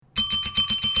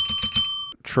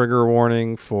trigger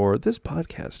warning for this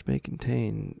podcast may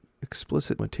contain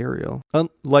explicit material,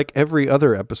 unlike every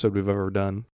other episode we've ever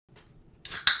done.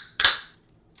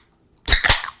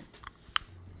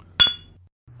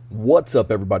 What's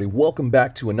up, everybody? Welcome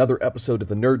back to another episode of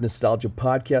the Nerd Nostalgia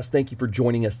Podcast. Thank you for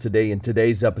joining us today. In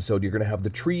today's episode, you're going to have the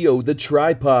trio, the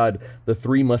tripod, the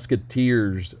three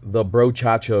musketeers, the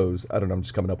brochachos. I don't know, I'm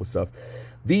just coming up with stuff.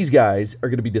 These guys are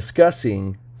going to be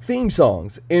discussing theme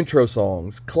songs, intro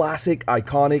songs, classic,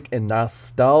 iconic, and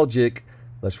nostalgic,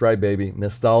 that's right, baby,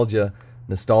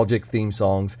 nostalgic theme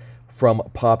songs from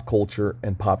pop culture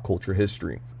and pop culture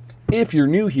history. If you're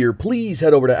new here, please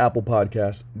head over to Apple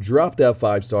Podcasts, drop that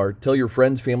 5-star, tell your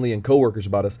friends, family, and coworkers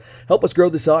about us. Help us grow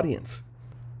this audience.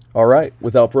 All right,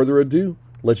 without further ado,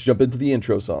 let's jump into the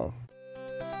intro song.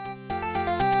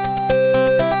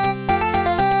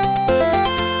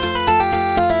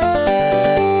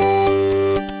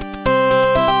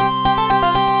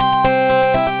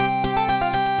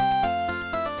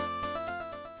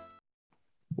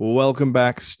 Welcome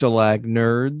back, Stalag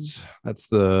Nerds. That's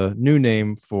the new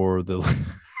name for the...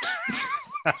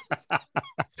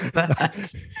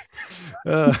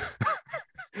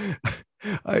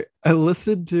 I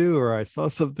listened to, or I saw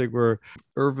something where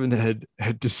Irvin had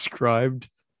described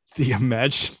the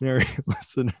imaginary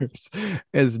listeners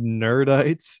as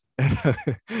nerdites.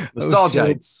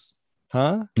 Nostalgites.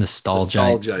 Huh?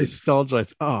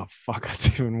 Nostalgites. Oh, fuck, that's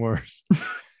even worse.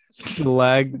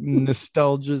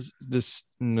 Nostalgians.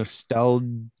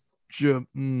 Nostalgites.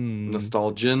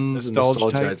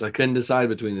 I couldn't decide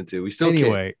between the two. We still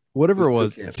anyway, whatever it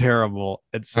was, can't. terrible.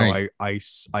 And so Right.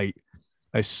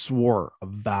 I swore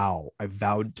I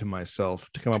vowed to myself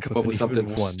to come up with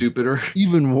something stupider,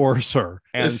 even worser.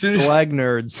 And As soon as- Stalag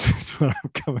Nerds is what I'm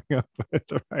coming up with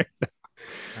right now.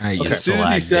 All right, you As soon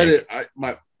as he said dick.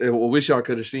 it, I wish y'all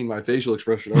could have seen my facial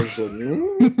expression. I was just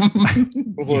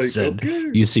You said,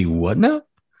 okay. you see what now?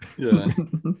 Yeah.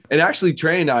 And actually,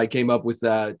 Trey and I came up with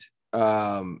that.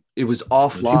 It was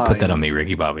offline. You put that on me,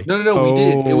 Ricky Bobby. No, we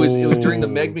did. It was during the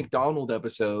Meg McDonald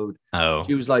episode. Oh,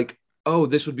 She was like, "Oh,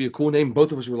 this would be a cool name."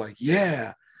 Both of us were like,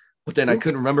 "Yeah," but then I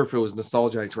couldn't remember if it was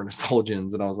Nostalgites or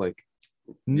Nostalgians, and I was like,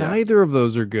 Neither of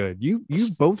those are good. You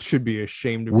both should be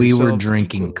ashamed of we were yourselves.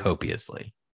 drinking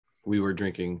copiously. we were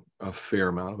drinking a fair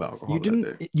amount of alcohol. You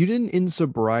that day. didn't in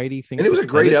sobriety think, And it was to a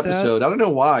great edit that? episode. I don't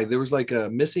know why. There was like a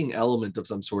missing element of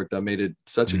some sort that made it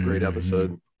such a great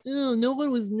episode. Oh, no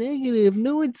one was negative.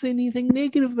 No one said anything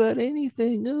negative about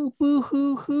anything. Oh, boo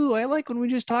hoo hoo. I like when we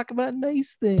just talk about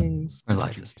nice things. I like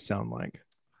That's what this. it sound like.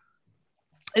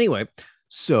 Anyway,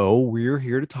 so we're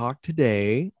here to talk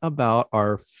today about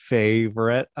our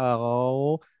favorite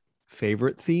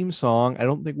theme song. I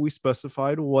don't think we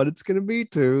specified what it's going to be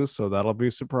to, so that'll be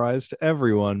a surprise to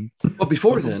everyone. But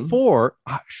before then,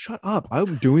 Shut up.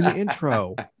 I'm doing the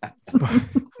intro.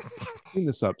 Clean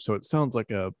this up so it sounds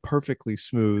like a perfectly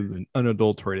smooth and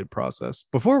unadulterated process.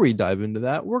 Before we dive into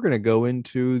that, we're going to go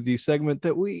into the segment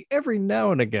that we every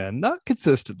now and again, not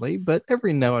consistently, but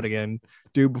every now and again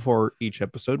do before each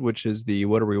episode, which is the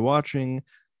what are we watching,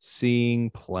 seeing,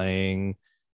 playing,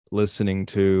 listening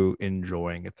to,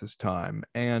 enjoying at this time.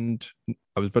 And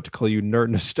I was about to call you Nerd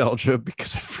Nostalgia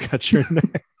because I forgot your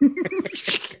name.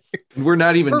 we're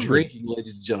not even Perfect. drinking,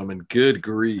 ladies and gentlemen. Good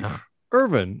grief.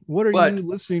 Irvin, what are But you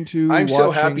listening to? I'm so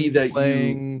watching, happy that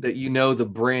playing? you know the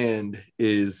brand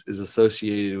is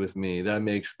associated with me. That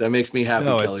makes me happy,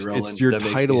 No, Kelly Rowland. it's your That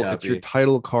makes me title. It's happy. your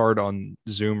title card on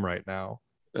Zoom right now.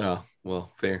 Oh,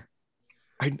 well, fair.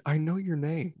 I know your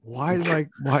name. Why did I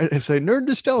say Nerd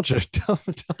Nostalgia? Tell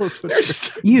us what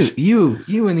There's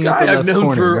You in the guy upper I've left known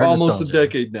corner, for Nerd almost Nostalgia. a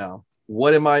decade now.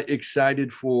 What am I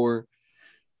excited for?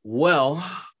 Well,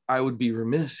 I would be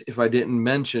remiss if I didn't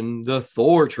mention the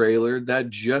Thor trailer that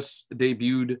just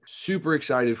debuted. Super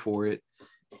excited for it.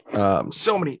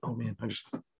 So many. Oh man, I just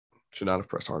should not have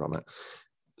pressed hard on that.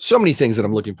 So many things that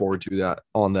I'm looking forward to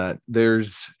that.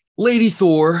 There's Lady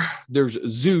Thor. There's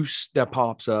Zeus that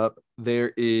pops up.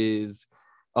 There is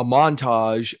a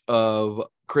montage of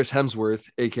Chris Hemsworth,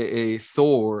 aka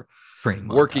Thor, Frame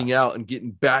working montage. out and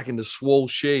getting back into swole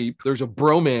shape. There's a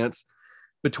bromance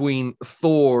between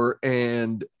Thor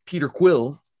and Peter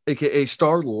Quill, aka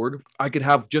Star-Lord. I could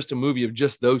have just a movie of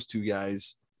just those two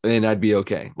guys and I'd be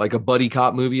okay. Like a buddy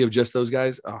cop movie of just those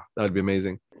guys. Oh, that'd be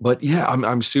amazing. But yeah,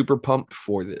 I'm super pumped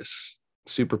for this.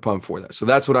 Super pumped for that. So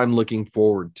that's what I'm looking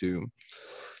forward to.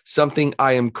 Something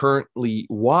I am currently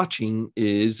watching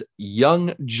is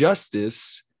Young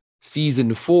Justice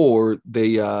season 4. They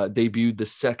debuted the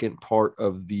second part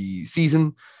of the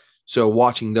season. So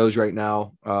watching those right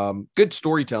now. Good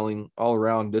storytelling all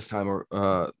around this time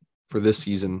for this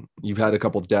season. You've had a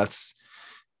couple deaths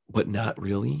but not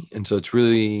really. And so it's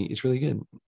really good.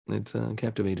 It's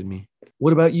captivated me.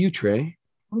 What about you, Trey?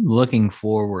 What I'm looking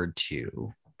forward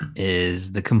to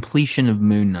is the completion of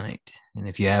Moon Knight. And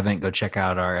if you haven't, go check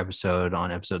out our episode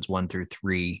on episodes 1 through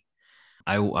 3.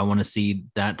 I want to see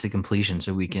that to completion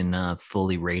so we can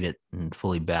fully rate it and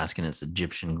fully bask in its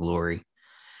Egyptian glory.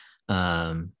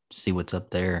 See what's up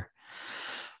there.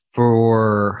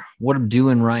 For what I'm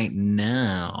doing right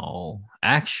now,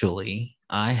 actually,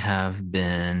 I have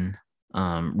been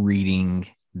reading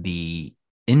the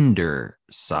Ender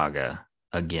saga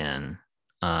again.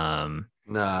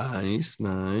 Nice.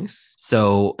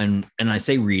 So, and I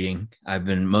say reading, I've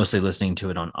been mostly listening to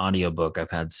it on audiobook.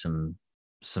 I've had some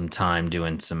time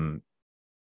doing some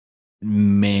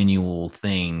manual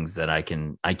things that I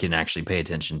can actually pay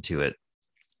attention to it.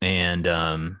 And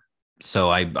so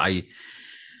I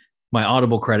my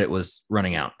Audible credit was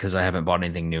running out because I haven't bought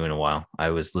anything new in a while.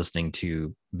 I was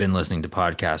been listening to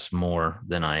podcasts more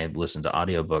than I have listened to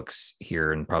audiobooks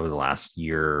here in probably the last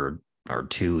year or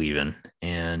two even.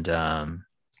 And I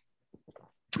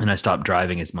stopped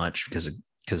driving as much because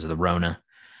of the Rona.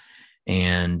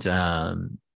 And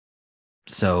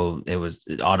so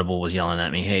Audible was yelling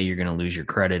at me, hey, you're going to lose your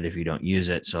credit if you don't use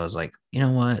it. So I was like, you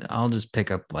know what? I'll just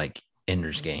pick up like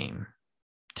Ender's Game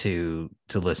to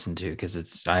listen to,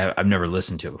 because I've never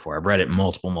listened to it before. I've read it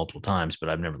multiple times, but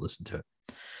I've never listened to it.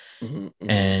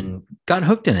 And got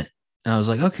hooked in it. And I was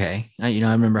like, okay, I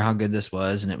remember how good this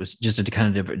was. And it was just a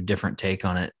kind of different take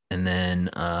on it. And then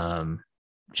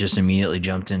just immediately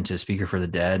jumped into Speaker for the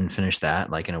Dead and finished that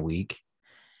like in a week.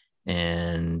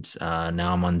 And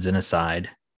now I'm on Xenocide,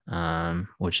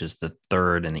 which is the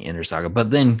third in the Ender saga.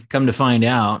 But then come to find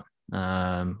out,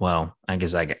 well, I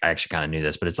guess I actually kind of knew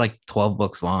this, but it's like 12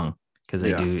 books long because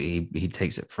he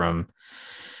takes it from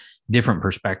different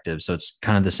perspectives. So it's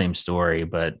kind of the same story,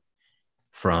 but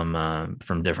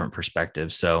from different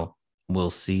perspectives. So we'll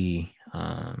see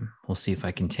if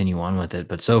I continue on with it.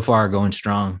 But so far going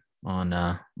strong on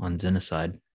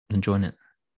Xenocide, enjoying it.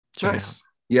 Nice.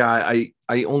 Yeah,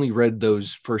 I only read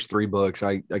those first 3 books.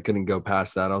 I couldn't go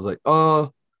past that. I was like,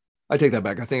 oh, I take that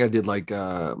back. I think I did like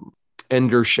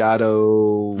Ender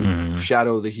Shadow,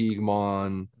 Shadow of the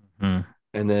Hegemon, and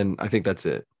then I think that's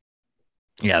it.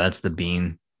 Yeah, that's the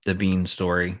Bean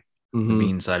story, the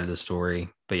Bean side of the story.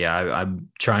 But yeah, I'm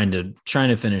trying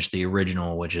to finish the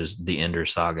original, which is the Ender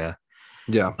saga.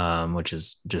 Yeah, which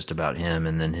is just about him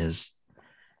and then his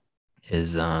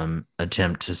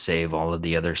attempt to save all of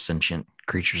the other sentient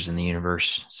creatures in the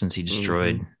universe, since he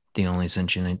destroyed the only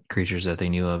sentient creatures that they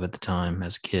knew of at the time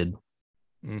as a kid.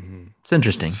 It's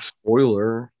interesting.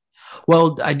 Spoiler.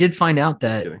 Well, I did find out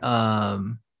that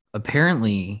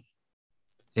apparently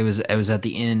it was at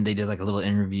the end they did like a little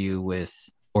interview with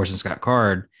Orson Scott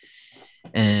Card,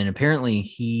 and apparently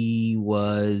he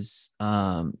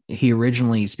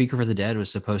originally Speaker for the Dead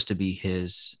was supposed to be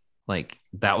his, like,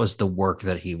 that was the work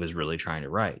that he was really trying to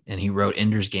write. And he wrote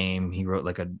Ender's Game. He wrote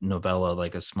like a novella,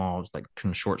 like a small, like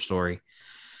kind of short story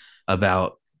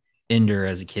about Ender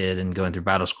as a kid and going through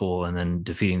battle school and then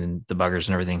defeating the buggers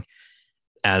and everything,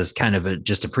 as kind of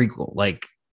just a prequel. Like,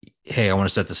 hey, I want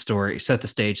to set the stage, set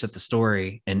the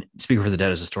story. And Speaker for the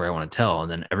Dead is a story I want to tell.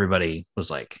 And then everybody was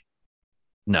like,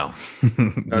 no,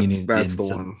 that's the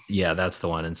one. Yeah, that's the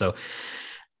one. And so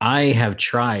I have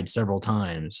tried several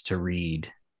times to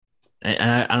read,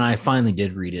 and I finally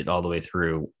did read it all the way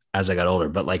through as I got older.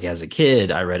 But like as a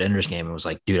kid, I read Ender's Game and was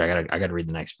like, dude, I gotta read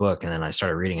the next book. And then I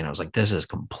started reading it and I was like, this is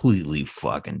completely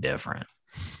fucking different.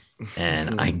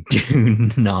 And I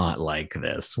do not like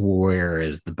this. Where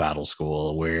is the battle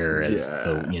school? Where is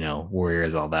where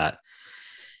is all that?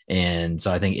 And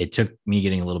so I think it took me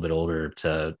getting a little bit older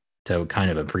to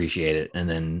kind of appreciate it, and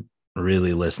then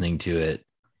really listening to it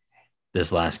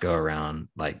this last go around,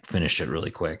 like finished it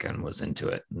really quick and was into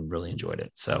it and really enjoyed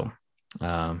it. So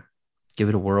give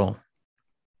it a whirl.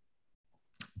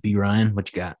 B. Ryan,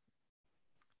 what you got?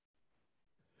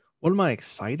 What am I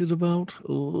excited about?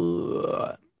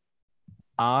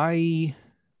 I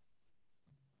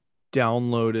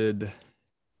downloaded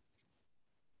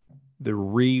the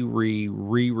re-release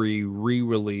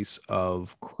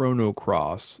of Chrono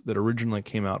Cross that originally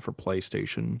came out for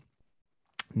PlayStation.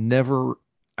 Never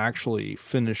actually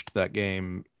finished that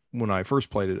game when I first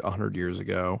played it 100 years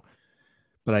ago,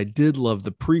 but I did love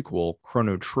the prequel,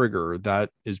 Chrono Trigger.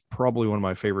 That is probably one of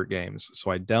my favorite games.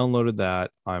 So I downloaded that.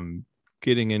 I'm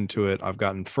getting into it. I've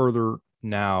gotten further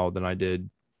now than I did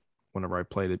whenever I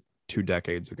played it 2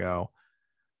 decades ago.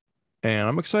 And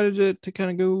I'm excited to kind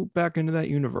of go back into that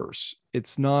universe.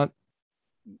 It's not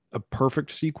a perfect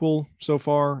sequel so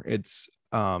far. It's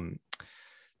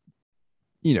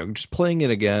just playing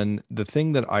it again, the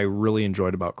thing that I really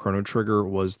enjoyed about Chrono Trigger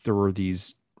was there were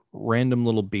these random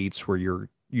little beats where you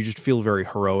just feel very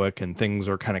heroic and things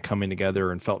are kind of coming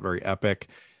together and felt very epic.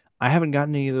 I haven't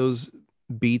gotten any of those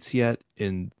beats yet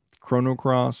in Chrono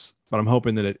Cross, but I'm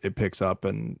hoping that it picks up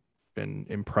and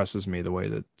impresses me the way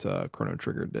that Chrono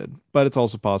Trigger did. But it's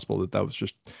also possible that that was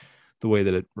just the way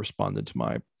that it responded to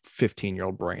my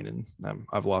 15-year-old brain, and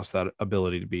I've lost that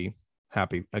ability to be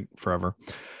happy forever.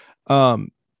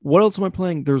 What else am I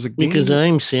playing? There's a game Because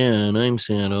I'm sad. I'm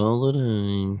sad all the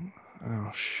time.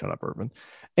 Oh, shut up, Irvin.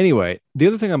 Anyway, the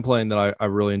other thing I'm playing that I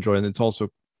really enjoy, and it's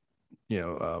also,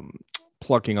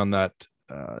 plucking on that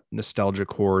nostalgia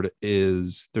chord,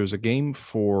 is there's a game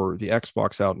for the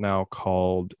Xbox out now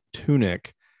called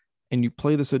Tunic, and you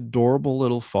play this adorable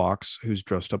little fox who's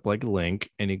dressed up like Link,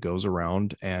 and he goes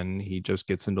around and he just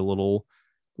gets into little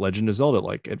Legend of Zelda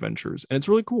like adventures, and it's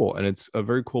really cool, and it's a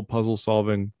very cool puzzle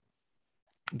solving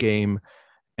game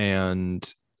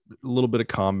and a little bit of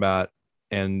combat,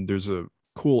 and there's a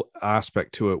cool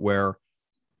aspect to it where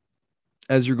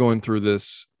as you're going through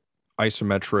this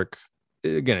isometric,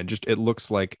 again, it looks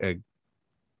like an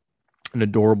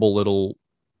adorable little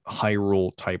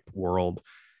Hyrule type world.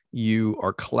 You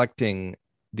are collecting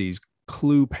these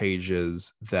clue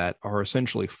pages that are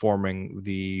essentially forming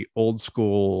the old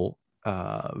school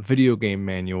video game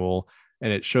manual,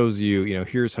 and it shows you,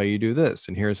 here's how you do this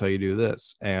and here's how you do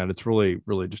this, and it's really,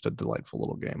 really just a delightful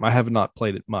little game. I have not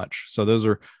played it much, so those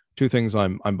are two things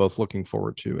I'm both looking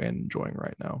forward to and enjoying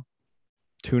right now: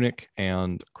 Tunic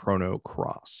and Chrono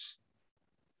Cross.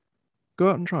 Go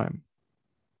out and try them.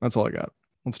 That's all I got.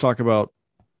 Let's talk about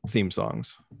theme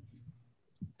songs.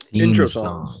 Intro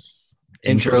songs.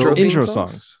 Intro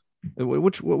songs.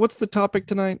 What's the topic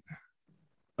tonight?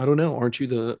 I don't know. Aren't you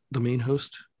the main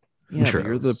host? Yeah, but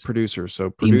you're the producer, so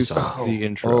produce the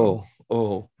intro.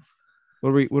 Oh. What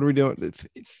are we doing?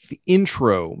 It's the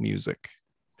intro music.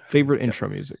 Favorite intro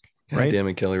music, right? God damn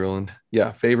it, Kelly Rowland.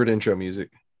 Yeah, favorite intro music.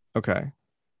 Okay.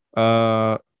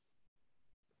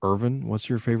 Irvin, what's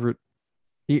your favorite?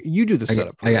 You do the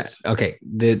setup for this. Okay.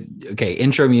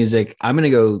 Intro music. I'm gonna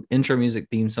go intro music,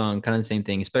 theme song, kind of the same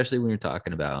thing, especially when you're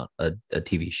talking about a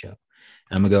TV show. And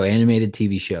I'm gonna go animated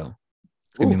TV show.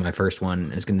 It's gonna be my first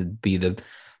one. It's gonna be the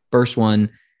first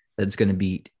one that's gonna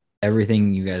beat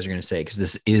everything you guys are gonna say, because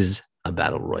this is a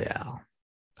battle royale.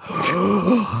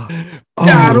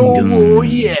 Battle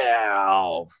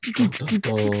royale.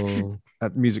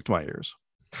 That music to my ears.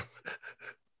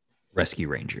 Rescue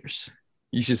Rangers.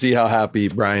 You should see how happy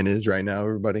Brian is right now,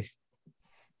 everybody.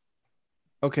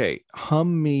 Okay,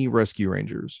 hum me Rescue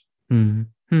Rangers. Rescue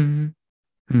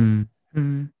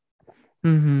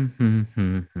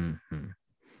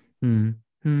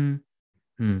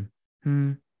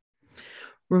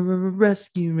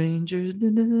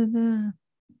Rangers.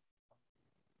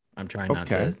 I'm trying not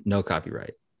to. No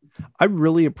copyright. I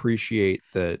really appreciate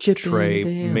that Trey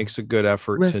makes a good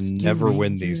effort to never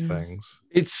win these things.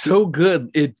 It's so good.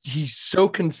 He's so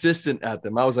consistent at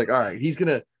them. I was like, all right, he's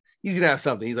gonna have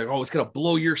something. He's like, oh, it's gonna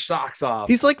blow your socks off.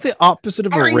 He's like the opposite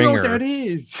of a ringer. I don't know what that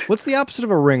is. What's the opposite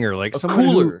of a ringer? Like a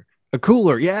cooler. A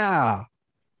cooler, yeah.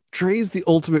 Trey's the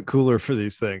ultimate cooler for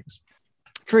these things.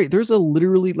 Trey, there's a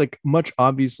literally like much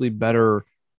obviously better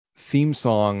theme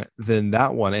song than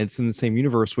that one. It's in the same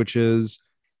universe, which is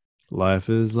Life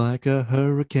is Like a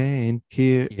Hurricane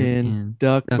here in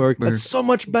Duckburg. That's so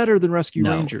much better than Rescue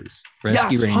Rangers.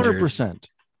 Rescue Rangers. 100%.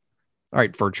 All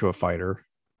right, Virtua Fighter.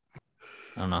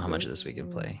 I don't know how much of this we can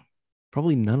play.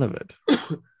 Probably none of it.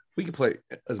 We can play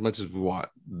as much as we want.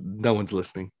 No one's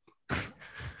listening.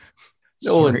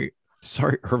 Sorry,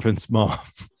 Irvin's mom.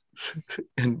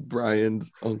 And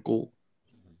Brian's uncle.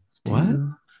 What?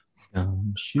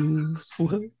 Shoes.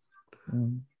 What?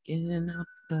 Getting up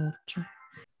the tree.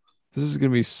 This is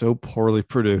going to be so poorly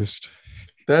produced.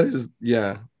 That is,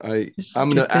 yeah. I'm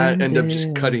going to end up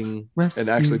just cutting and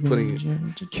actually putting it.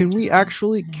 Can we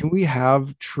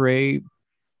have Trey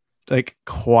like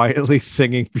quietly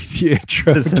singing the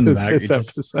intro to this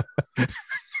episode?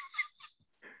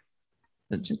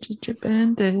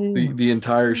 The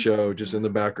entire show just in the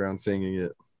background singing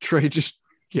it. Trey just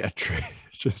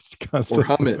constantly. Or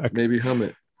hum it. Maybe hum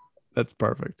it. That's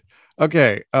perfect.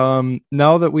 Okay.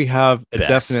 Now that we have a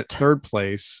definite third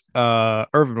place,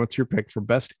 Irvin, what's your pick for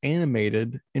best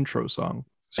animated intro song?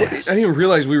 So I didn't even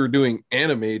realize we were doing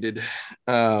animated.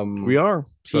 We are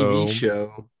TV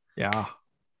show. Yeah.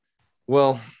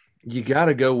 Well, you got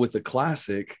to go with the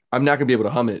classic. I'm not gonna be able to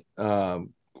hum it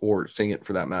or sing it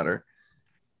for that matter.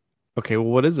 Okay. Well,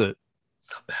 what is it?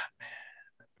 The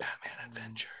Batman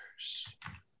Adventures.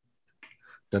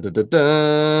 Dun, dun, dun,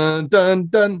 dun, dun,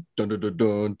 dun, dun, dun, dun,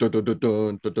 dun, dun, dun,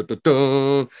 dun, dun, dun, dun,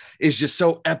 dun. It's just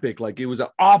so epic. Like it was an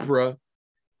opera.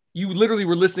 You literally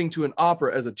were listening to an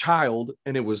opera as a child,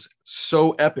 and it was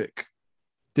so epic.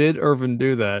 Did Irvin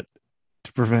do that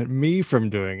to prevent me from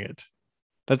doing it?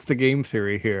 That's the game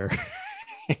theory here.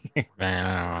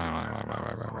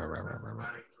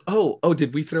 Oh,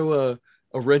 did we throw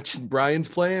a wrench in Brian's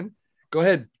plan? Go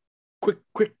ahead. Quick,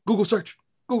 Google search.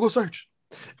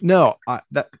 No,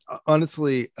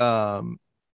 honestly, I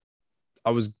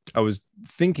was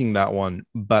thinking that one,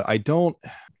 but I don't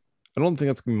think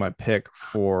that's gonna be my pick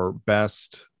for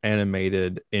best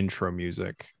animated intro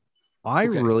music. I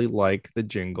really like the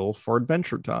jingle for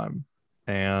Adventure Time,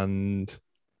 and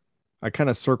I kind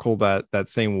of circle that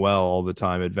same well all the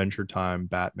time. Adventure Time,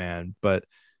 Batman, but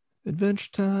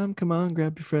Adventure Time, come on,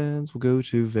 grab your friends, we'll go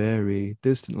to very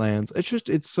distant lands.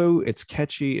 It's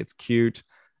catchy, it's cute,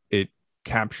 it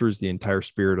captures the entire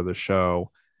spirit of the show,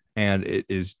 and it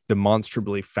is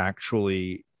demonstrably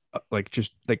factually like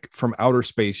from outer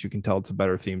space you can tell it's a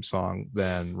better theme song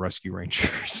than Rescue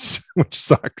Rangers, which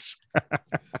sucks.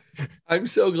 I'm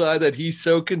so glad that he's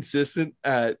so consistent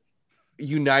at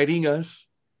uniting us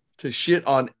to shit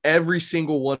on every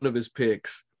single one of his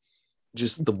picks.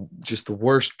 Just the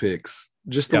worst picks.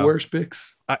 The worst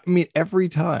picks. I mean, every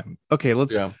time. Okay,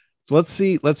 let's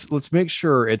see. Let's make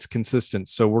sure it's consistent.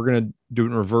 So we're gonna do it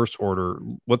in reverse order.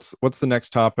 What's the next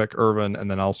topic, Irvin? And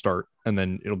then I'll start, and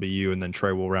then it'll be you, and then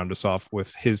Trey will round us off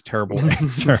with his terrible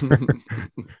answer.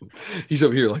 He's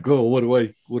over here like, oh, what do I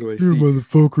see?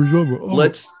 Motherfuckers.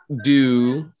 Let's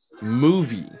do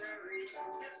movie.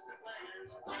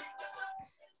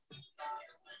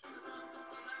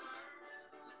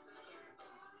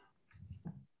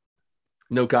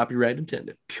 No copyright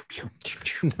intended.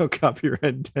 No copyright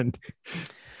intended.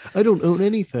 I don't own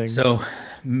anything. So,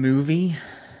 movie,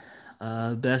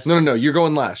 best. No. You're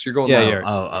going last. Last. Yeah.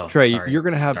 Oh. Trey, sorry. you're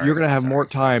gonna have more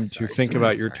time to think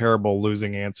about your terrible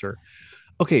losing answer.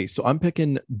 Okay, so I'm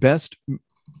picking best.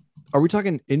 Are we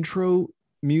talking intro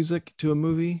music to a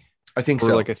movie? I think or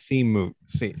so. Like a theme.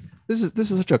 This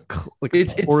is such a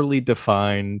poorly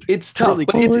defined. It's tough, really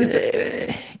but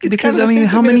it's because I mean,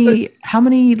 how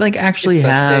many like actually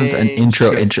have an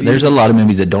intro? There's a lot of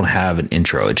movies that don't have an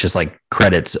intro. It's just like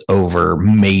credits over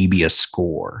maybe a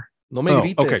score.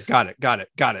 Okay, got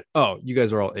it. Oh, you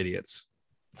guys are all idiots.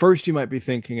 First, you might be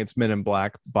thinking it's Men in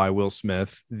Black by Will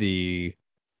Smith, the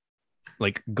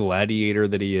like gladiator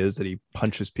that he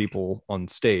punches people on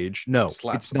stage. No,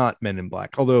 it's not Men in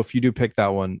Black. Although if you do pick that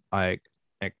one, I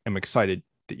am excited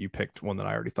that you picked one that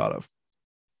I already thought of.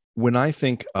 When I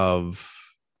think of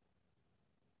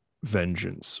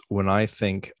vengeance, when I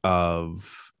think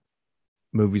of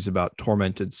movies about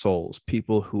tormented souls,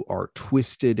 people who are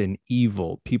twisted and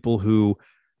evil, people who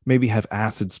maybe have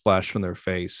acid splashed on their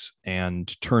face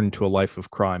and turn to a life of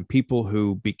crime, people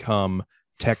who become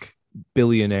tech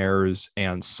billionaires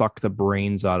and suck the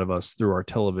brains out of us through our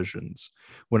televisions.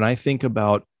 When I think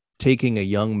about taking a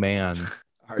young man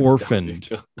orphaned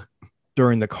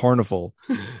during the carnival,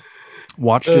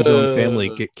 watched his own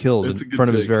family get killed in front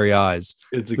of his very eyes,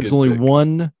 there's only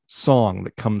one song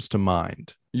that comes to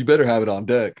mind. You better have it on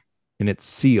deck. And it's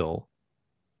Seal,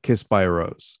 Kissed by a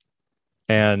Rose.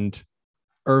 And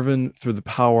Irvin, through the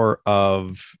power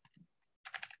of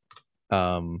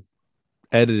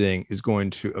editing, is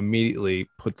going to immediately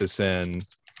put this in.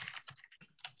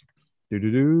 I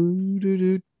don't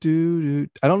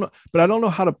know, but I don't know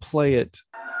how to play it.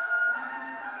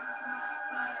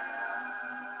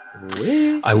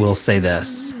 I will say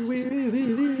this,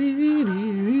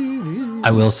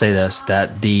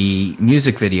 that the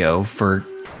music video for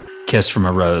Kiss from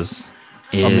a Rose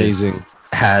is amazing.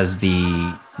 Has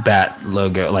the bat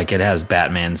logo, like it has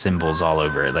Batman symbols all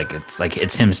over it. Like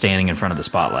it's him standing in front of the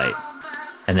spotlight.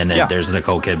 And then there's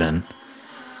Nicole Kidman.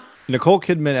 Nicole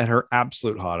Kidman at her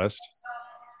absolute hottest.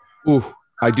 Ooh,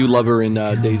 I do love her in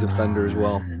Days of Thunder as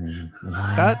well.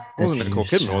 That wasn't Nicole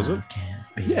Kidman, was it?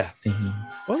 Yeah.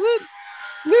 Was it?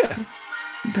 Yeah.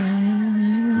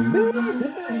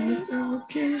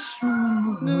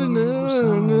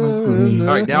 All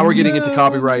right, now we're getting into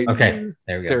copyright. Okay,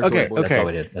 there we go. Okay.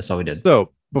 That's all we did.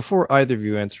 So before either of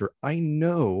you answer, I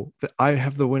know that I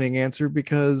have the winning answer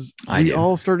because we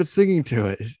all started singing to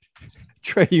it.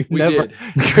 Trey, you literally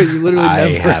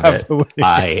never have the winning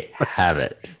I have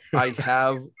it. I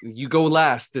have. You go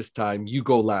last this time. Okay. You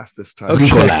go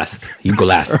last. You go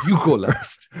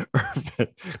last.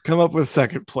 Come up with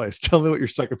second place. Tell me what your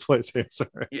second place answer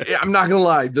is. Yeah, I'm not gonna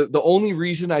lie. The only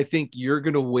reason I think you're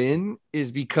gonna win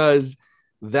is because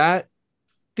that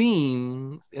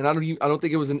theme, and I don't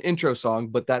think it was an intro song,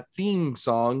 but that theme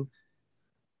song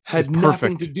had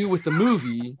nothing to do with the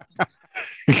movie.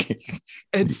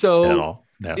 And so At all.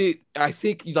 No. I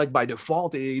think like by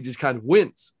default, it just kind of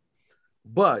wins.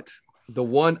 But the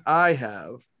one I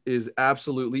have is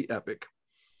absolutely epic.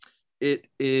 It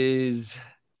is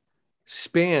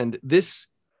spanned this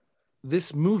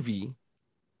movie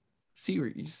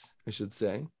series, I should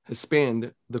say, has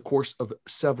spanned the course of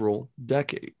several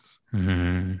decades.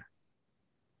 Mm-hmm.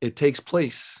 It takes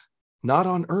place not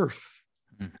on Earth,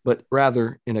 but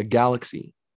rather in a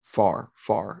galaxy far,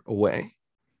 far away.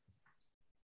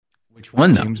 Which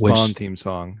one though? James Bond theme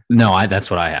song. No,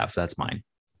 that's what I have. That's mine.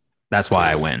 That's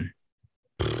why I win.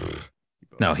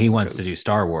 No, he wants to do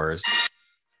Star Wars.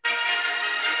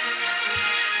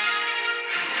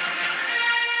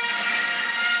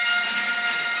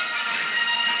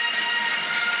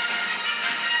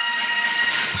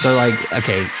 So like,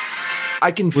 okay,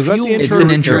 I can Was feel that the intro? It's an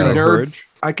to intro. Carry No Nerd- Courage?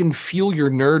 I can feel your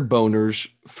nerd boners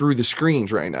through the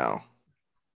screens right now.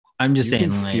 I'm just You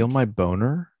saying, can like, feel my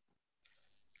boner.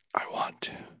 I want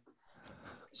to.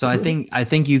 so I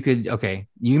think you could, okay,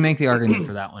 you make the argument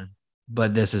for that one,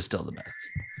 but this is still the best.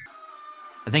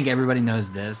 I think everybody knows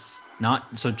this.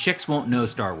 Not so chicks won't know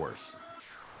Star Wars,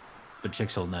 but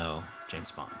chicks will know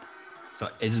James Bond. So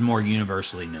it's more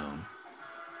universally known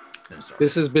than Star Wars.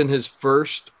 This has been his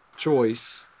first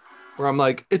choice where I'm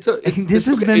like, this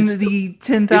has been the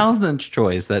 10,000th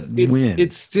choice that wins.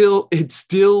 It's still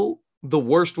the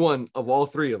worst one of all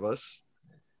three of us.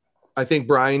 I think,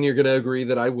 Brian, you're going to agree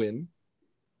that I win.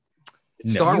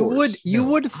 It's Star Wars. You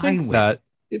would think that.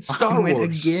 It's Star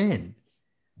Wars. Again.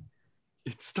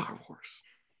 It's Star Wars.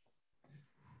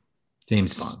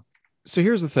 James Bond. So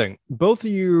here's the thing. Both of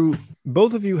you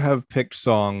have picked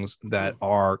songs that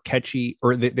are catchy,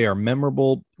 or they are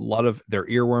memorable. A lot of their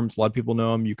earworms. A lot of people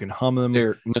know them. You can hum them.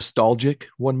 They're nostalgic,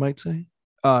 one might say.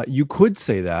 You could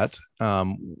say that.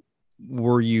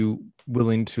 Were you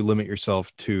willing to limit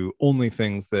yourself to only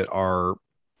things that are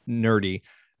nerdy?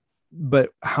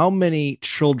 But how many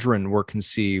children were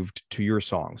conceived to your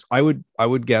songs? I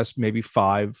would guess maybe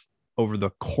 5 over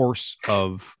the course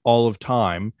of all of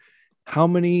time. How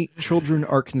many children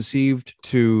are conceived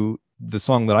to the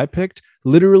song that I picked?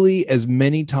 Literally as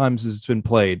many times as it's been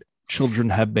played, children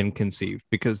have been conceived,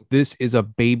 because this is a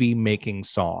baby making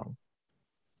song.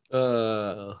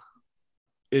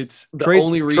 It's the Trey's,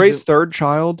 only reason. Trey's third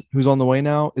child, who's on the way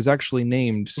now, is actually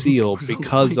named Seal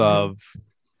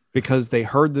because they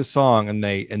heard this song and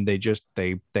they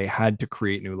had to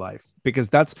create new life, because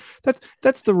that's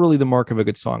really the mark of a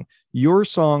good song. Your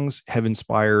songs have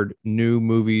inspired new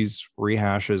movies,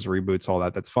 rehashes, reboots, all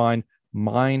that. That's fine.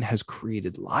 Mine has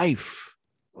created life.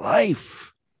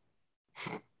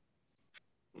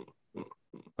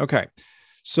 Okay.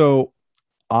 So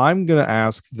I'm going to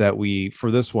ask that we, for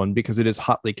this one, because it is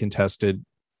hotly contested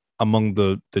among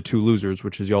the two losers,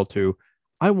 which is y'all two,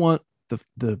 I want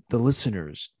the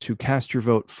listeners to cast your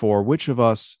vote for which of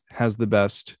us has the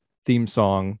best theme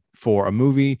song for a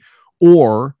movie,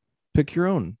 or pick your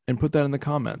own and put that in the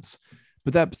comments.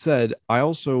 But that said, I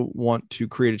also want to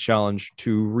create a challenge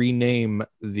to rename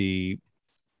the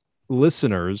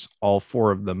listeners, all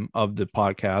 4 of them, of the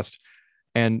podcast.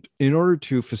 And in order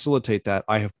to facilitate that,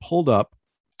 I have pulled up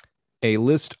a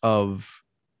list of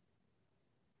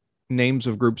names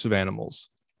of groups of animals,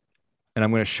 and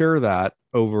I'm going to share that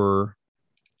over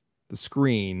the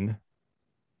screen.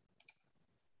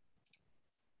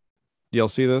 Y'all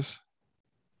see this?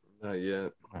 Not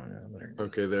yet.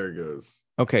 Okay, there it goes.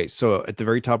 Okay, so at the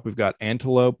very top, we've got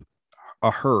antelope,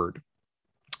 a herd.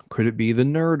 Could it be the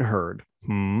nerd herd?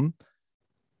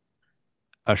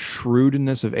 A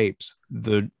shrewdness of apes.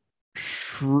 The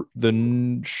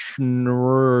nerdness.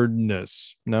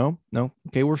 No.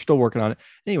 Okay, we're still working on it.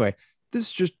 Anyway,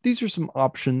 these are some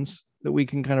options that we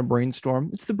can kind of brainstorm.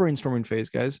 It's the brainstorming phase,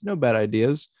 guys. No bad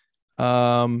ideas.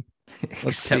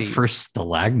 Except for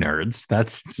stalag nerds.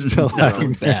 That's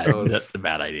Stalag bad. That's a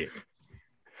bad idea.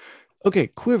 Okay,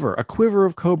 quiver. A quiver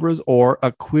of cobras, or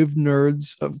a quiv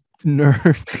nerds of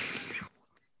nerds.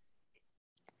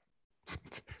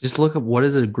 Just look up, what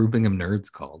is a grouping of nerds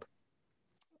called?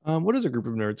 What is a group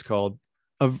of nerds called?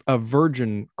 A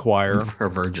virgin choir. Or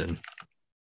virgin.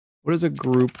 What is a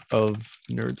group of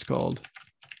nerds called?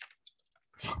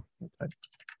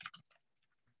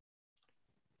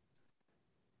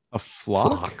 A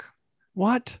flock?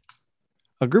 What?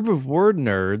 A group of word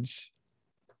nerds.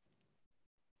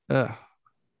 Well,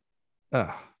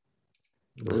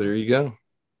 there you go.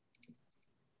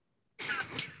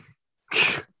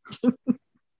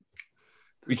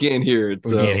 We can't hear it.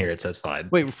 We can't hear it, so it's fine.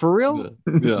 Wait, for real?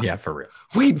 Yeah, for real.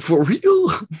 Wait, for real?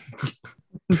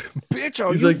 Bitch,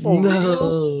 are He's you like, for no.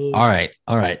 real? All right.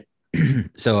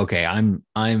 So okay, I'm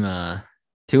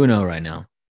 2-0 right now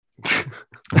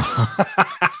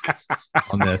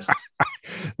on this.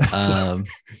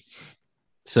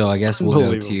 So I guess we'll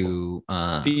go to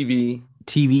TV,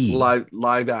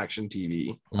 live action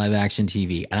TV, live action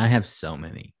TV, and I have so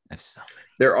many.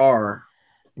 There are,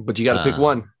 but you got to pick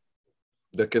one.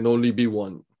 There can only be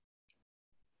one.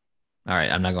 All right,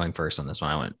 I'm not going first on this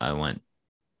one. I went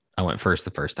first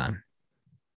the first time.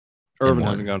 Irvin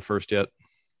hasn't gone first yet.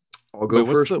 I'll go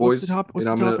first, boys. What's the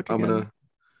topic I'm again? gonna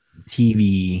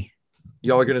TV.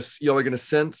 Y'all are gonna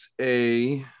sense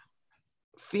a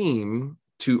theme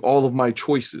to all of my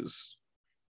choices,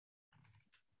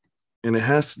 and it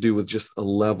has to do with just a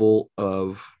level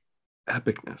of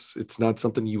epicness. It's not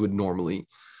something you would normally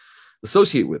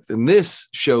associate with. And this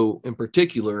show in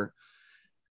particular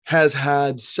has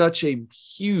had such a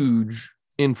huge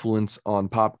influence on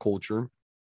pop culture.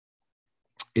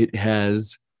 It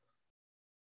has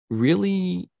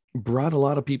really brought a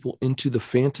lot of people into the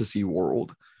fantasy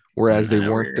world, whereas they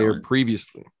weren't there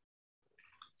previously.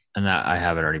 And I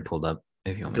have it already pulled up.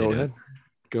 If you want me to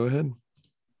go ahead.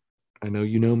 I know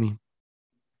you know me.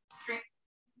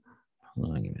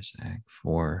 Hold on, give me a sec.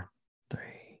 4, 3,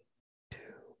 2,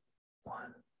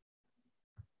 1.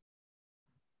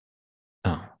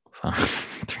 Oh, 5,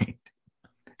 3.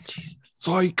 Jesus.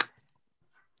 Psych.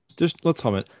 Just let's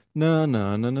hum it. Na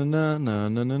na na na na na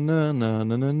na na na na na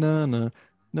na na na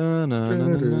na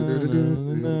na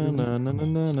na na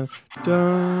na na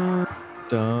da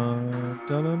da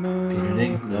da na na.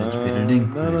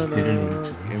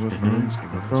 Game of Thrones,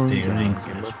 Game of Thrones,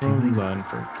 Game of Thrones,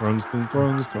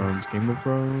 Thrones, Game of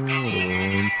Thrones.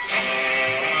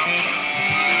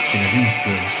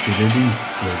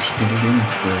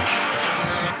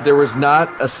 There was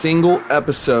not a single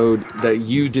episode that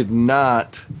you did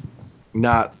not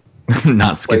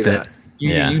skip it.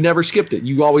 You never skipped it.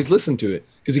 You always listened to it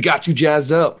because it got you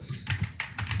jazzed up.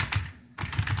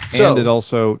 And it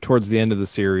also, towards the end of the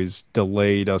series,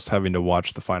 delayed us having to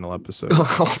watch the final episode.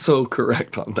 Also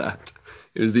correct on that.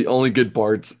 It was the only good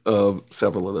parts of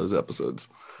several of those episodes.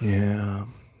 Yeah.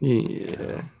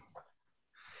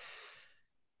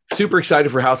 Super excited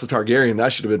for House of Targaryen.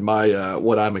 That should have been my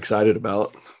what I'm excited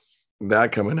about.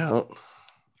 That coming out.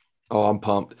 Oh, I'm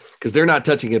pumped because they're not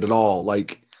touching it at all.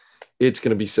 Like, it's going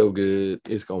to be so good.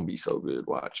 It's going to be so good.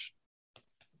 Watch.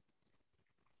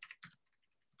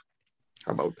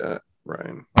 How about that,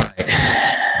 Ryan? All right.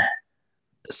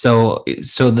 So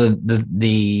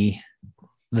the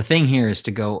thing here is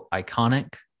to go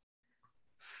iconic,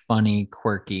 funny,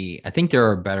 quirky. I think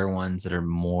there are better ones that are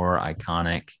more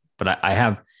iconic, but I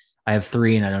have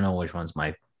 3 and I don't know which one's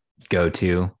my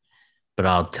go-to, but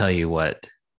I'll tell you what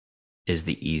is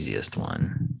the easiest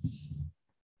one.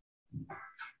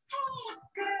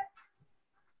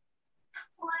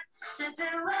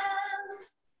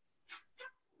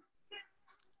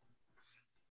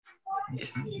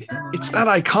 It's not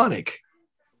iconic.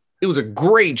 It was a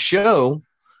great show.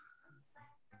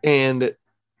 And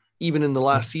even in the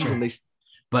last season,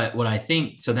 but what I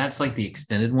think, so that's like the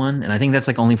extended one. And I think that's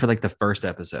like only for like the first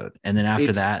episode. And then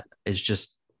after that, it's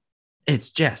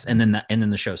Jess. And then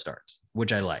the show starts,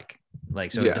 which I like.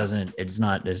 Like, so it's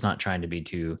not trying to be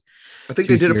too. I think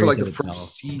they did it for like the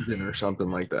first season or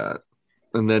something like that.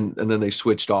 And then they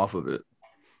switched off of it.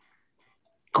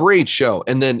 Great show.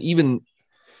 And then even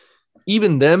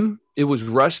them, it was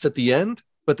rushed at the end,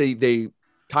 but they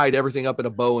tied everything up in a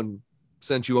bow and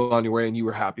sent you on your way, and you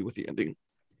were happy with the ending.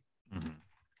 Mm-hmm.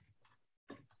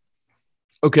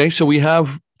 Okay, so we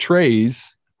have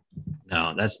Trey's.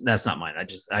 No, that's not mine.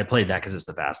 I played that because it's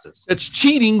the fastest. It's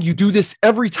cheating. You do this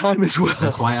every time as well.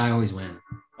 That's why I always win.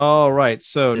 All right,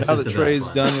 so This now is that the Trey's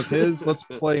best one. done with his, let's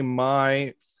play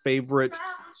my favorite.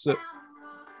 So,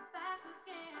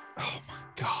 oh my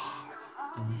god.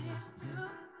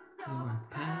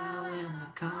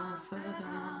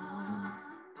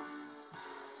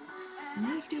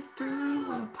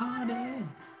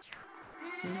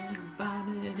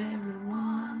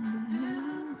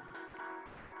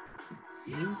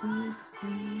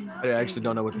 I actually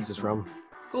don't know what this is from.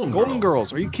 Golden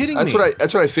Girls. Are you kidding me?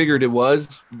 That's what I figured it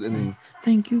was. And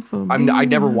thank you for. I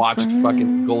never watched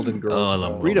fucking Golden Girls. Oh, I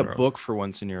love Read a Girls. book for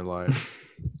once in your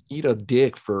life. Eat a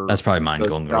dick for That's probably mine. the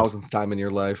Golden Girls. 1000th time in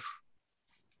your life.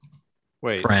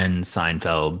 Wait. Friends,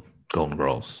 Seinfeld, Golden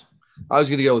Girls. I was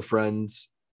gonna go with Friends.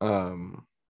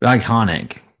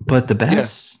 Iconic, but the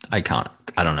best iconic.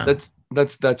 I don't know.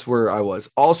 That's where I was.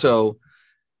 Also,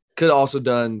 could have also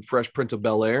done Fresh Prince of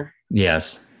Bel-Air,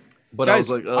 Yes. but Guys, I was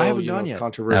like, I haven't gone it's yet.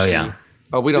 controversial. Oh, yeah.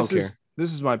 Oh, we don't care.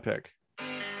 This is my pick.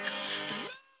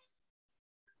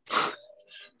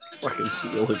 Fucking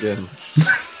seal again.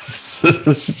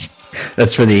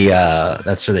 That's for the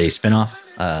spinoff.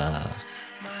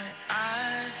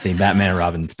 The Batman and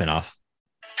Robin spinoff.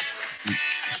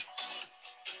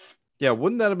 Yeah,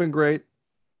 wouldn't that have been great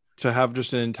to have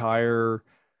just an entire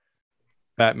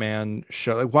Batman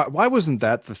show? Like, why wasn't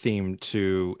that the theme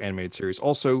to animated series?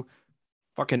 Also,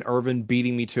 fucking Irvin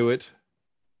beating me to it.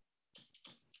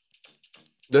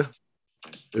 Yeah,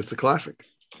 it's a classic.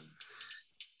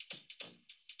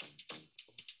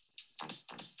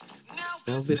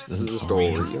 Now this is a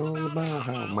story all about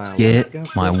how my Get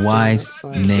wife my got wife's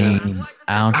upside name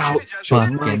down. out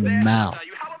your fucking mouth.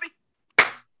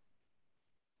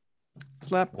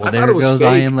 Slap. Well, I thought there it was goes fake.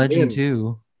 I Am Legend Man.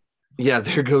 2. Yeah,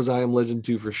 there goes I Am Legend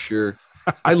 2 for sure.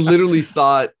 I literally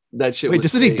thought that shit Wait,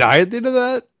 was doesn't he fake. die at the end of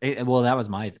that? Well, that was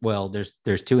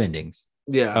there's two endings.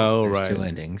 Yeah, Oh, There's right. two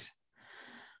endings.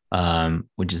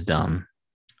 Which is dumb.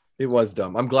 it was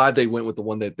dumb. I'm glad they went with the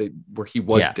one where he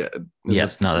was Yeah. dead.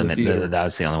 Yes, that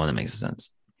was the only one that makes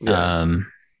sense. Yeah.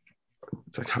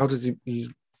 It's like, how does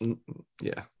he's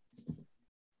yeah.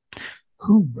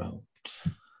 Who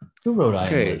wrote I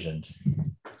Okay. Am Legend?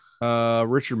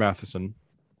 Richard Matheson.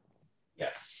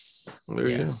 Yes. There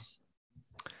you go.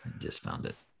 Just found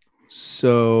it.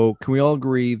 So, can we all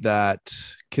agree that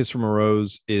Kiss from a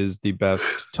Rose is the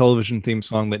best television theme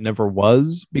song that never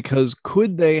was? Because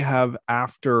could they have,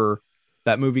 after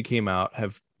that movie came out,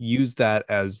 have used that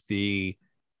as the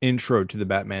intro to the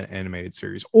Batman animated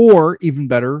series? Or even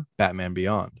better, Batman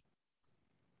Beyond?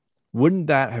 Wouldn't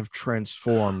that have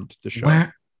transformed the show?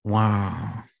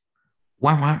 Wow.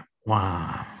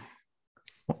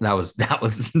 That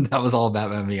was all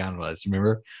Batman Beyond was.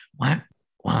 Remember?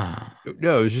 Wow.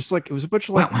 No, it was just like, it was a bunch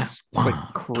of like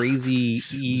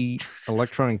crazy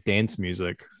electronic dance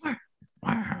music.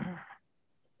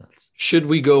 Should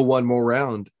we go one more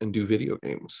round and do video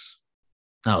games?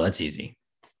 Oh, that's easy.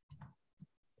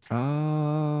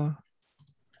 I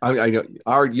know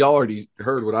y'all already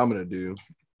heard what I'm gonna do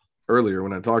earlier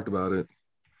when I talked about it.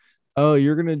 Oh,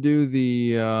 you're gonna do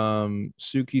the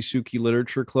Suki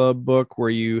Literature Club book where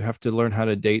you have to learn how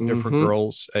to date different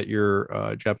girls at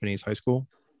your Japanese high school?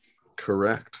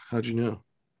 Correct. How'd you know?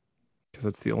 Because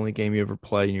that's the only game you ever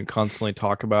play, and you constantly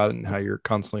talk about it and how you're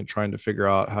constantly trying to figure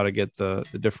out how to get the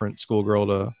different schoolgirl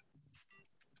to.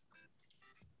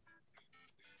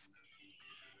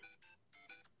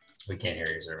 We can't hear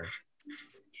you, sir.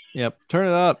 Yep, turn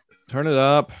it up. Turn it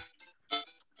up.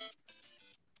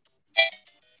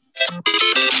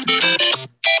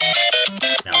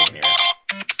 Now we can hear it.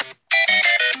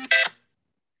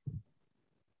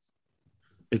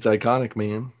 It's iconic,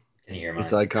 man. Can you hear mine?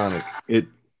 It's iconic. It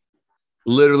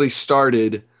literally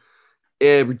started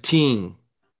everything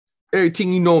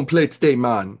you know and play today,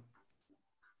 man.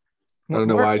 I don't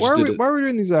know why I just did it. Why are we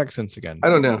doing these accents again? I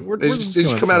don't know. They Where's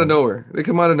just come out of nowhere. They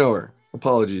come out of nowhere.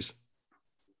 Apologies.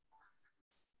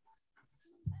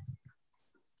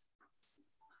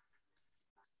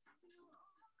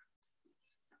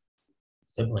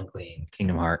 Simple and Clean.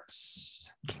 Kingdom Hearts.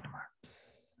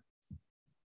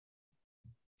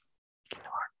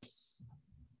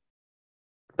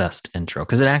 Best intro,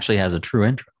 because it actually has a true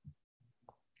intro.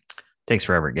 Takes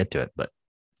forever to get to it, but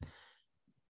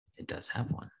it does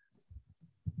have one.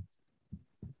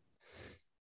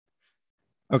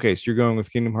 Okay, so you're going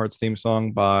with Kingdom Hearts theme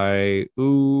song by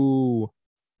Hukiru,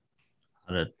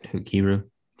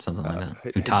 something like that.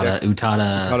 Utada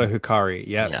Hikari.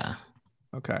 Yes. Yeah.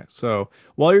 Okay, so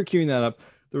while you're queuing that up,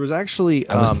 there was actually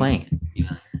I was playing it.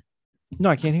 Yeah. No,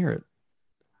 I can't hear it.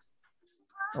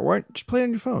 Or why? Just play it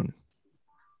on your phone.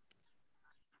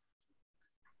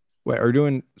 Wait, are you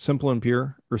doing Simple and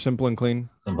Pure or Simple and Clean?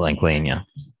 Simple and Clean, yeah.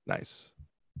 Nice.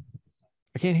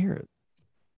 I can't hear it.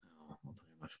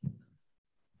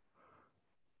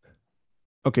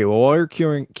 Okay, well, while you're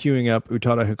queuing up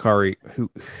Utada Hikari,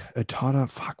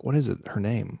 what is it? Her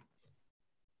name?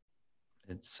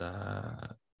 It's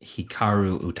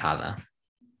Hikaru Utada.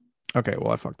 Okay,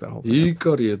 well, I fucked that whole thing up.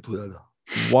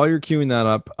 While you're queuing that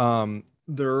up,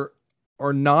 there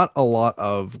are not a lot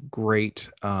of great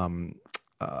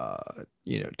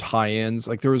tie-ins.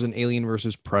 Like there was an Alien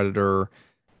versus Predator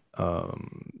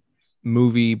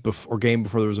movie before, or game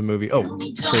before there was a movie. Oh,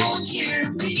 Don't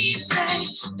hear me say,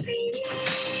 please.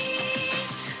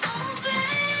 Oh,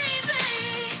 baby.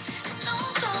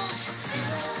 Don't go.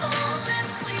 Simple and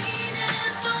clean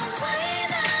is the way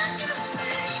that you're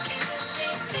making me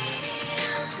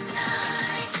feel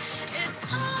tonight. It's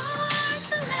hard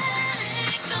to let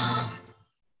it go.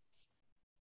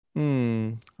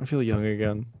 I feel young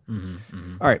again.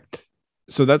 Mm-hmm. All right,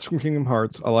 so that's from Kingdom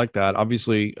Hearts. I like that.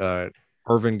 Obviously,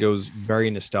 Irvin goes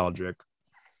very nostalgic.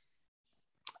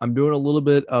 I'm doing a little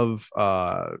bit of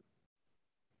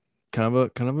kind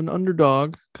of an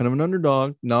underdog,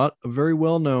 not a very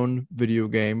well-known video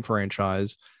game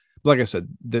franchise. But like I said,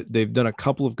 they've done a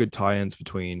couple of good tie-ins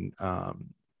between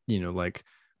like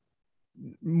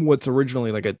what's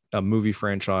originally like a movie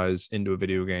franchise into a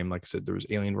video game. Like I said, there was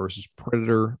Alien versus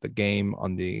Predator, the game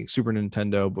on the Super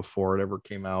Nintendo before it ever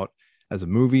came out as a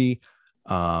movie.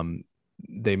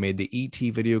 They made the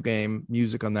E.T. video game.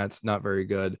 Music on that's not very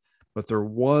good, but there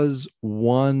was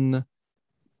one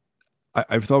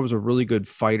I thought it was a really good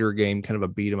fighter game, kind of a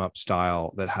beat 'em up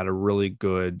style that had a really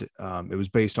good. It was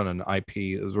based on an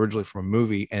IP. It was originally from a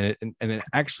movie, and it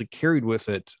actually carried with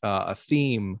it a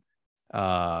theme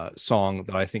song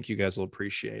that I think you guys will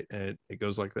appreciate. And it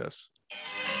goes like this.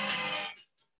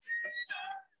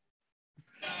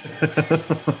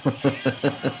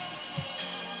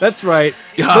 That's right.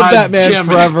 God damn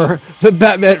it. The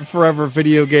Batman Forever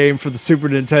video game for the Super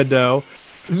Nintendo.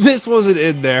 This wasn't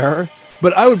in there,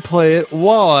 but I would play it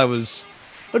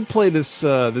I'd play this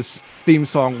this theme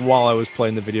song while I was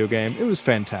playing the video game. It was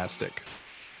fantastic.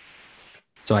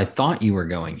 So I thought you were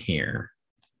going here.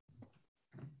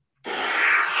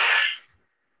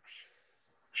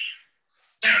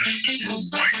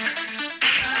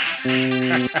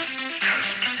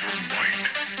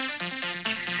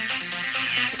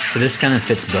 So this kind of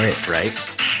fits both, right?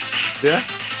 Yeah.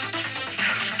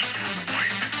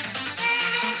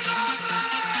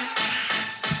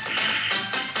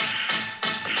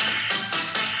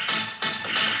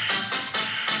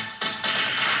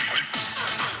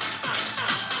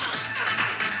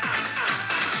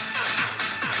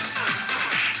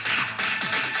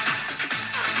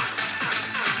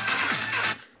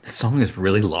 That song is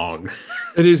really long.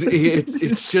 It is.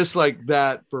 It's just like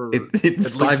that for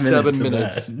It's at 5 least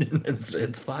minutes. 7 minutes.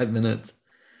 It's 5 minutes,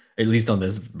 at least on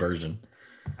this version.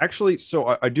 Actually,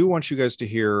 so I do want you guys to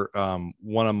hear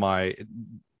one of my.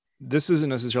 This isn't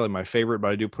necessarily my favorite,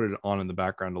 but I do put it on in the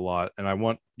background a lot, and I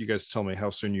want you guys to tell me how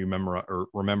soon you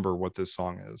remember what this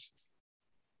song is.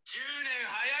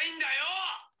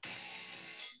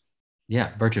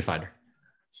 Yeah, Virtua Fighter.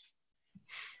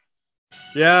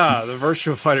 Yeah, the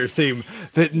Virtua Fighter theme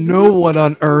that no one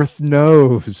on earth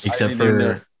knows. Except didn't even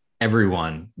know. for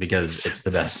everyone, because it's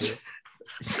the best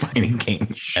fighting game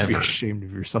You should be ever. ashamed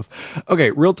of yourself.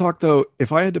 Okay, real talk though.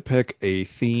 If I had to pick a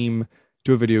theme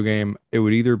to a video game, it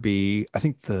would either be, I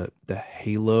think the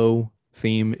Halo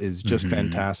theme is just Mhm.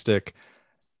 fantastic.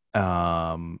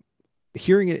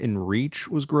 Hearing it in Reach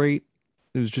was great.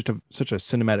 It was just such a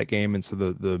cinematic game, and so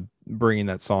the bringing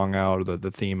that song out, or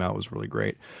the theme out, was really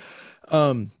great.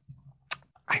 I'm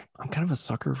kind of a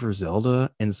sucker for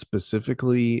Zelda, and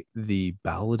specifically the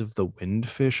Ballad of the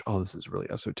Windfish. Oh, this is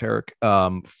really esoteric.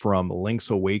 From Link's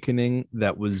Awakening,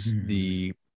 that was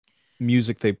the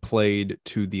music they played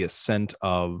to the ascent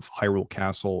of Hyrule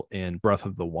Castle in Breath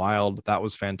of the Wild. That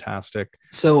was fantastic.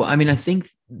 So I mean, I think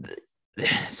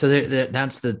so.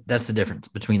 That's the difference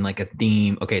between like a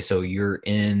theme. Okay, so you're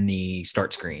in the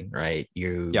start screen, right?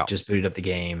 You Yeah. just booted up the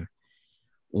game.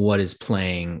 What is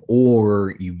playing,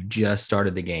 or you just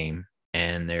started the game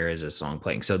and there is a song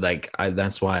playing. So like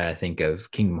that's why I think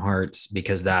of Kingdom Hearts,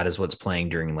 because that is what's playing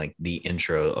during like the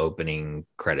intro opening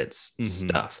credits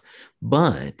stuff.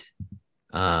 But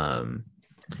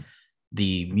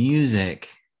the music,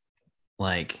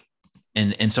 like,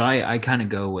 and so I kind of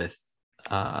go with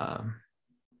I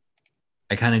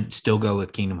kind of still go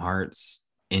with Kingdom Hearts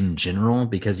in general,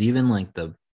 because even like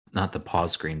not the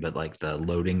pause screen, but like the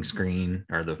loading screen,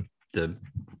 or the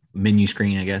menu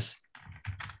screen, I guess,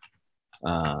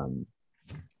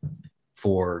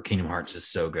 for Kingdom Hearts is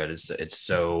so good. It's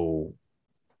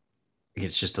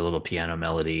just a little piano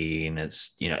melody, and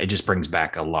it's, it just brings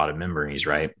back a lot of memories,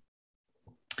 right?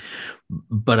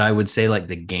 But I would say like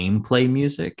the gameplay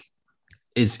music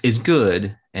is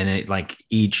good, and it, like,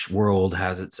 each world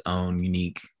has its own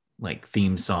unique like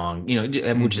theme song,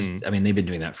 which is, I mean, they've been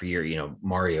doing that for years.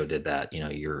 Mario did that.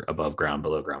 You're above ground,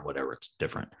 below ground, whatever. It's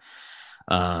different.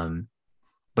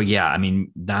 But yeah, I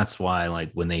mean, that's why,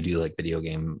 like, when they do like video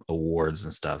game awards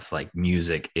and stuff, like,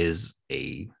 music is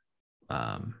a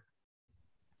what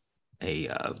do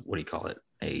you call it?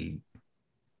 A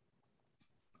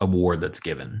award that's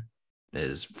given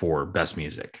is for best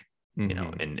music,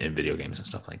 in video games and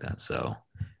stuff like that. So,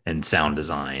 and sound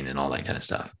design and all that kind of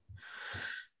stuff.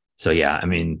 So yeah, I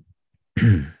mean,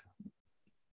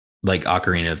 like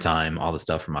Ocarina of Time, all the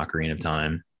stuff from Ocarina of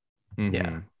Time.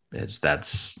 Yeah,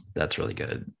 that's really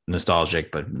good.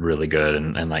 Nostalgic, but really good,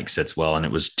 and like sits well. And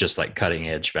it was just like cutting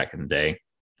edge back in the day.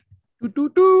 I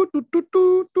don't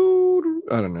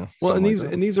know. Well, and Something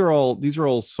like that. these are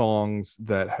all songs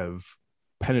that have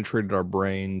penetrated our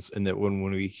brains, and that when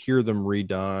we hear them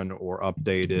redone or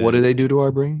updated, What do they do to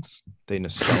our brains? they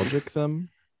nostalgic them.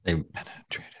 They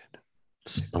Penetrated.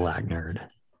 stalag nerd.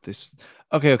 This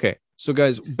okay. So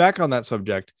guys, back on that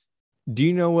subject, do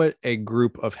you know what a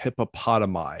group of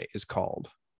hippopotami is called?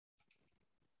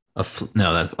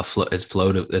 No, that's a float. It's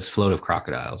float of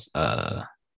crocodiles.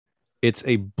 It's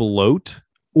a bloat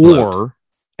or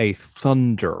a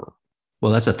thunder.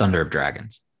 Well, that's a thunder of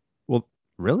dragons. Well,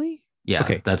 really? Yeah,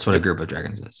 Okay. that's what a group of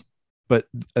dragons is. But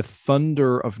a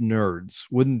thunder of nerds.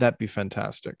 Wouldn't that be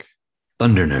fantastic?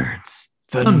 Thunder nerds.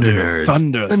 Thunder nerds.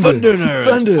 Thunder nerds.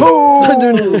 Thunder.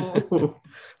 Ho!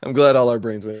 I'm glad all our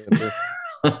brains went there.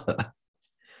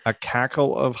 A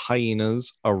cackle of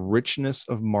hyenas, a richness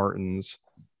of martins,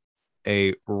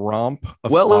 a romp of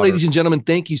Well, otters. ladies and gentlemen,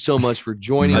 thank you so much for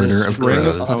joining Murder us of string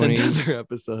of crows. on ponies, another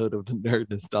episode of the Nerd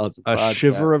Nostalgia a Podcast.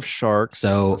 shiver of sharks,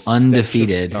 So a stench of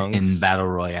undefeated skunks, in Battle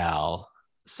Royale.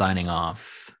 Signing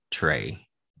off, Trey.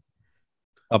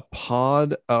 a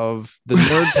pod of the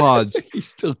nerd pods, He's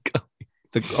still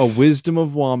going. a wisdom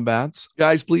of wombats,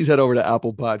 Guys, please head over to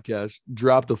Apple Podcasts,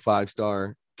 drop the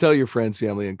 5-star, tell your friends,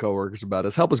 family, and coworkers about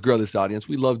us. Help us grow this audience.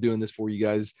 We love doing this for you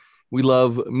guys. We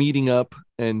love meeting up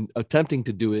and attempting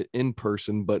to do it in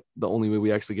person, but the only way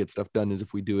we actually get stuff done is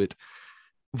if we do it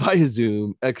via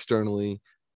Zoom externally.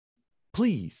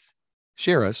 Please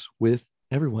share us with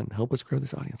everyone. Help us grow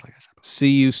this audience, like I said.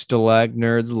 see you stalag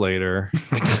nerds later.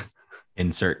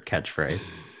 Insert catchphrase.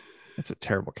 That's a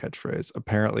terrible catchphrase.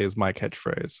 Apparently is my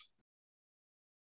catchphrase.